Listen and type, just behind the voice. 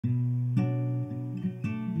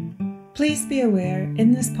Please be aware,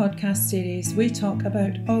 in this podcast series we talk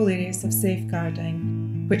about all areas of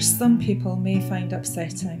safeguarding, which some people may find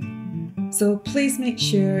upsetting. So please make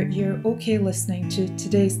sure you're okay listening to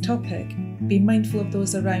today's topic. Be mindful of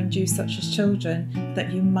those around you, such as children,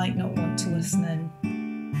 that you might not want to listen in.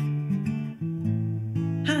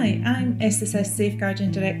 Hi, I'm SSS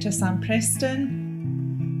Safeguarding Director Sam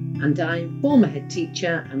Preston. And I'm former head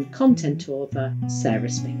teacher and content author Sarah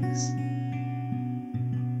Spinks.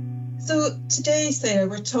 So today, Sarah,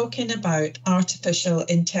 we're talking about artificial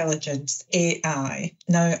intelligence, AI.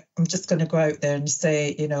 Now, I'm just going to go out there and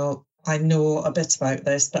say, I know a bit about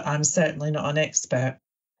this, but I'm certainly not an expert.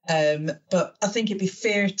 But I think it'd be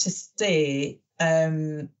fair to say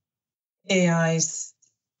AI's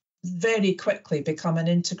very quickly become an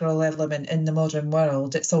integral element in the modern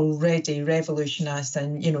world. It's already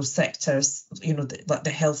revolutionising, sectors, like the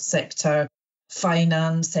health sector,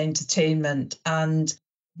 finance, entertainment, and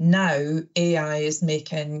now AI is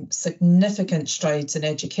making significant strides in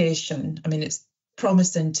education. I mean, it's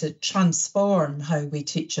promising to transform how we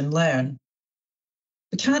teach and learn.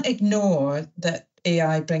 We can't ignore that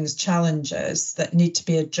AI brings challenges that need to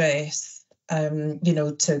be addressed,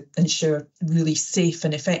 to ensure really safe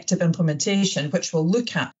and effective implementation, which we'll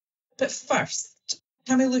look at. But first,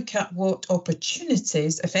 can we look at what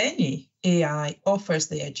opportunities, if any, AI offers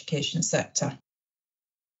the education sector?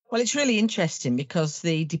 Well, it's really interesting because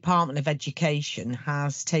the Department of Education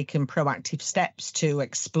has taken proactive steps to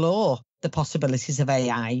explore the possibilities of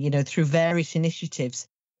AI, through various initiatives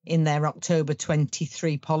in their October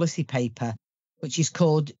 23 policy paper, which is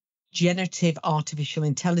called Generative Artificial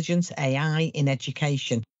Intelligence, AI in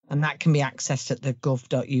Education, and that can be accessed at the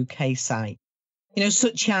gov.uk site.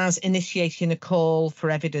 Such as initiating a call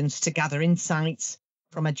for evidence to gather insights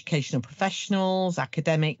from educational professionals,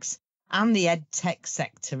 academics, and the ed tech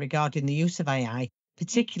sector regarding the use of AI,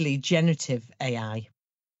 particularly generative AI.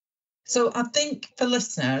 So I think for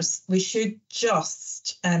listeners, we should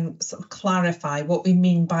just sort of clarify what we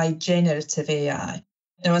mean by generative AI.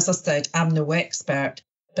 Now, as I said, I'm no expert,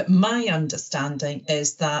 but my understanding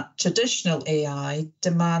is that traditional AI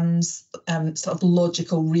demands sort of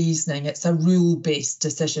logical reasoning. It's a rule-based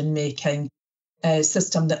decision-making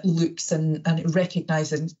system that looks and it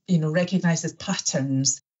recognizes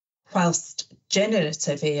patterns. Whilst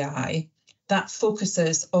generative AI, that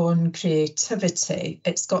focuses on creativity.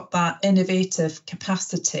 It's got that innovative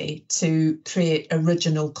capacity to create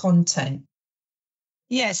original content.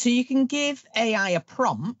 Yeah, so you can give AI a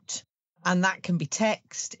prompt, and that can be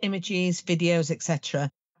text, images, videos, etc.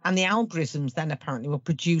 And the algorithms then apparently will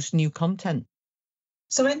produce new content.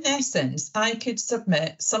 So in essence, I could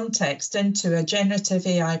submit some text into a generative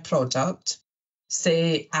AI product,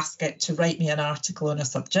 say, ask it to write me an article on a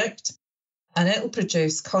subject, and it'll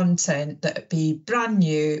produce content that'd be brand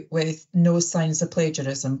new with no signs of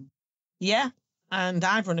plagiarism. Yeah, and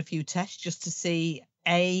I've run a few tests just to see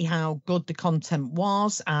A, how good the content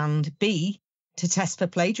was, and B, to test for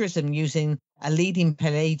plagiarism using a leading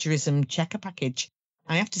plagiarism checker package.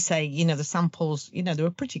 I have to say, the samples, they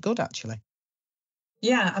were pretty good, actually.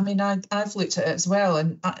 Yeah, I mean, I've looked at it as well.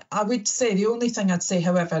 And I would say the only thing I'd say,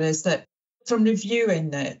 however, is that from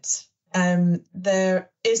reviewing it, there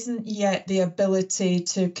isn't yet the ability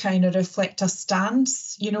to kind of reflect a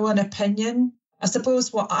stance, an opinion. I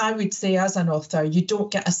suppose what I would say as an author, you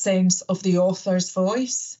don't get a sense of the author's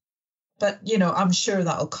voice, but, I'm sure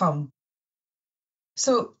that'll come.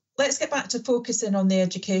 So let's get back to focusing on the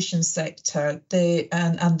education sector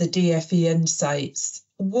and the DFE insights.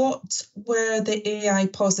 What were the AI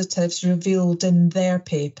positives revealed in their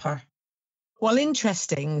paper? Well,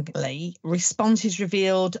 interestingly, responses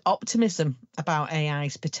revealed optimism about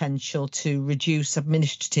AI's potential to reduce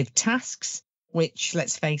administrative tasks, which,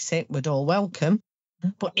 let's face it, we'd all welcome.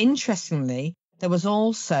 But interestingly, there was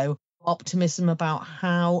also optimism about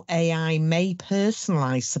how AI may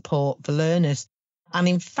personalise support for learners. And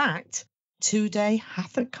in fact, 2-day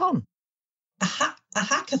hackathon. A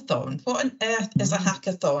hackathon? What on earth is a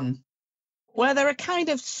hackathon? Well, they're a kind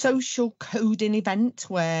of social coding event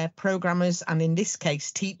where programmers, and in this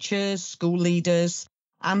case, teachers, school leaders,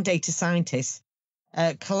 and data scientists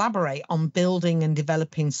collaborate on building and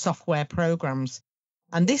developing software programs.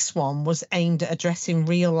 And this one was aimed at addressing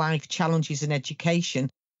real-life challenges in education,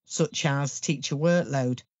 such as teacher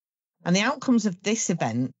workload. And the outcomes of this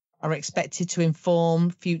event are expected to inform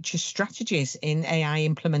future strategies in AI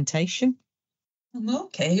implementation.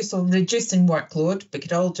 Okay, so reducing workload, we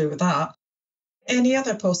could all do with that. Any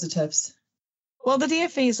other positives? Well, the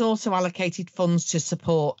DFE has also allocated funds to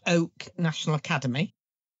support Oak National Academy,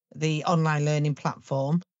 the online learning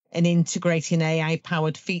platform, in integrating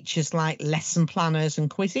AI-powered features like lesson planners and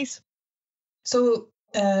quizzes. So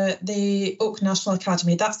the Oak National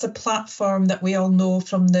Academy, that's the platform that we all know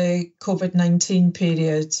from the COVID-19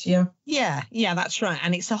 period, yeah? Yeah, that's right.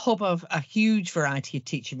 And it's a hub of a huge variety of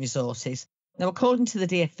teaching resources. Now, according to the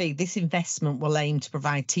DfE, this investment will aim to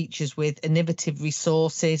provide teachers with innovative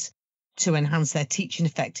resources to enhance their teaching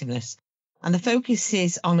effectiveness. And the focus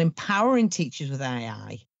is on empowering teachers with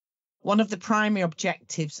AI. One of the primary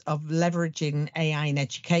objectives of leveraging AI in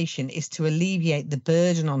education is to alleviate the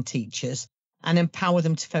burden on teachers and empower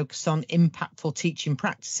them to focus on impactful teaching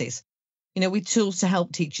practices. With tools to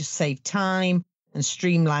help teachers save time and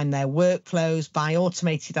streamline their workflows by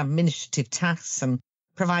automated administrative tasks and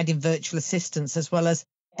providing virtual assistants, as well as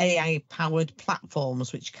AI-powered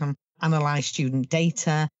platforms which can analyse student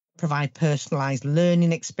data, provide personalised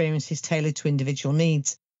learning experiences tailored to individual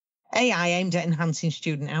needs. AI aimed at enhancing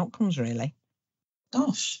student outcomes, really.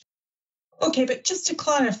 Gosh. Okay, but just to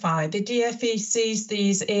clarify, the DfE sees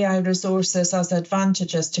these AI resources as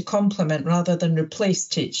advantages to complement rather than replace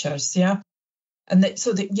teachers, yeah? And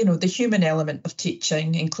the human element of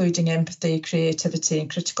teaching, including empathy, creativity, and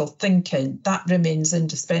critical thinking, that remains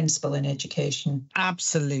indispensable in education.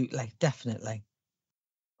 Absolutely, definitely.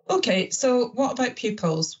 Okay, so what about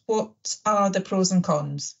pupils? What are the pros and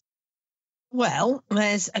cons? Well,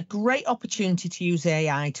 there's a great opportunity to use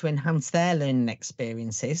AI to enhance their learning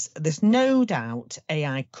experiences. There's no doubt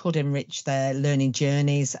AI could enrich their learning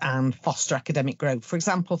journeys and foster academic growth, for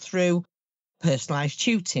example, through personalised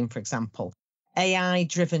tutoring, for example.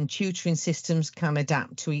 AI-driven tutoring systems can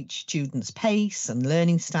adapt to each student's pace and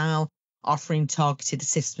learning style, offering targeted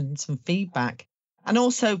assistance and feedback, and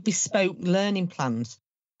also bespoke learning plans.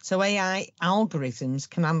 So AI algorithms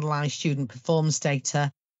can analyse student performance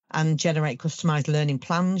data and generate customised learning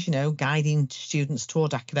plans, guiding students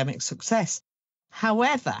toward academic success.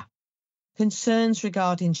 However, concerns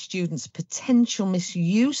regarding students' potential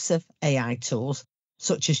misuse of AI tools,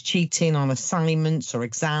 such as cheating on assignments or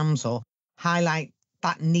exams, or highlight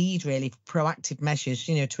that need really for proactive measures,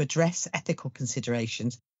 to address ethical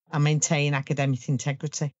considerations and maintain academic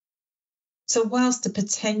integrity. So whilst the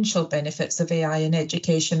potential benefits of AI in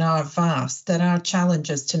education are vast, there are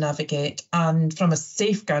challenges to navigate. And from a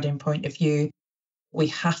safeguarding point of view, we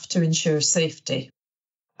have to ensure safety.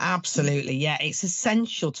 Absolutely, yeah. It's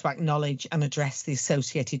essential to acknowledge and address the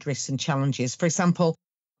associated risks and challenges. For example,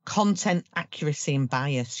 content accuracy and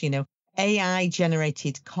bias.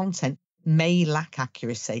 AI-generated content may lack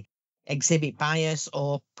accuracy, exhibit bias,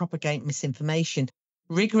 or propagate misinformation.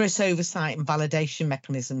 Rigorous oversight and validation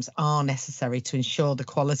mechanisms are necessary to ensure the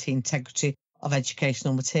quality and integrity of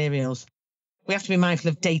educational materials. We have to be mindful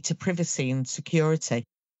of data privacy and security.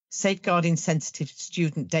 Safeguarding sensitive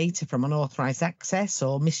student data from unauthorised access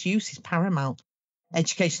or misuse is paramount.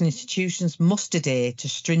 Education institutions must adhere to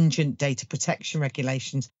stringent data protection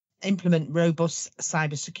regulations, implement robust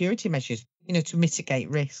cybersecurity measures, to mitigate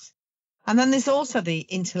risks. And then there's also the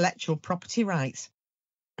intellectual property rights.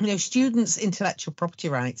 Students' intellectual property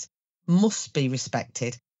rights must be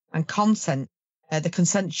respected, and the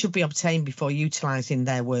consent should be obtained before utilising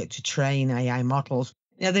their work to train AI models.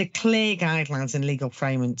 The clear guidelines and legal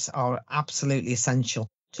frameworks are absolutely essential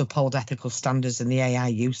to uphold ethical standards in the AI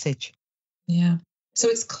usage. Yeah. So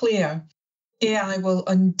it's clear AI will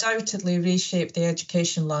undoubtedly reshape the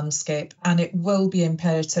education landscape, and it will be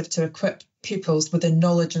imperative to equip pupils with the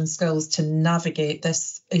knowledge and skills to navigate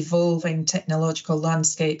this evolving technological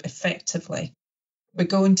landscape effectively. We're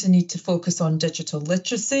going to need to focus on digital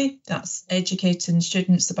literacy. That's educating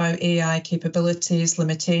students about AI capabilities,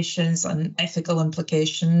 limitations, and ethical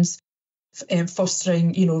implications,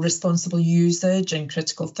 fostering, responsible usage and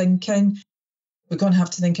critical thinking. We're going to have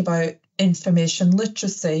to think about information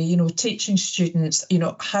literacy, teaching students,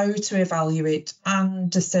 how to evaluate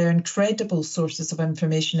and discern credible sources of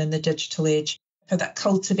information in the digital age, how that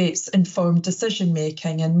cultivates informed decision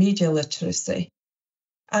making and media literacy.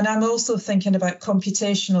 And I'm also thinking about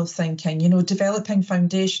computational thinking, developing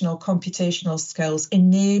foundational computational skills,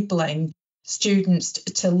 enabling students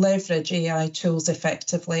to leverage AI tools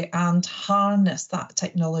effectively and harness that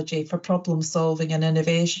technology for problem solving and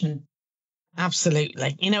innovation.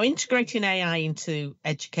 Absolutely. Integrating AI into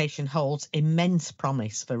education holds immense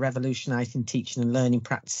promise for revolutionising teaching and learning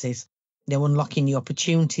practices, unlocking new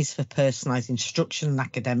opportunities for personalised instruction and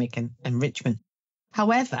academic enrichment.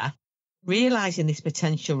 However, realising this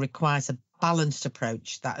potential requires a balanced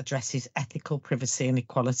approach that addresses ethical, privacy and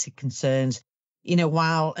equality concerns,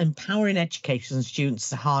 while empowering educators and students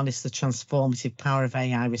to harness the transformative power of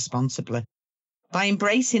AI responsibly. By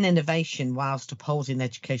embracing innovation whilst upholding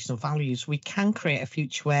educational values, we can create a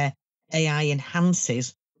future where AI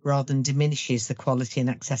enhances rather than diminishes the quality and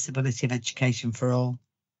accessibility of education for all.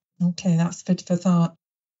 Okay, that's food for thought.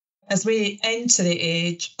 As we enter the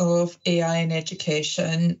age of AI in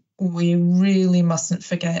education, we really mustn't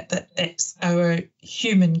forget that it's our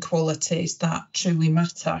human qualities that truly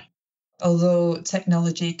matter. Although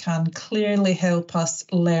technology can clearly help us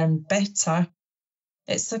learn better,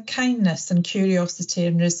 it's the kindness and curiosity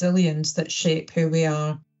and resilience that shape who we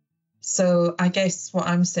are. So I guess what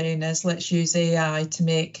I'm saying is let's use AI to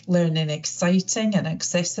make learning exciting and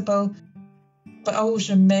accessible, but always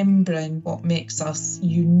remembering what makes us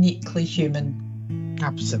uniquely human.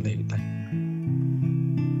 Absolutely.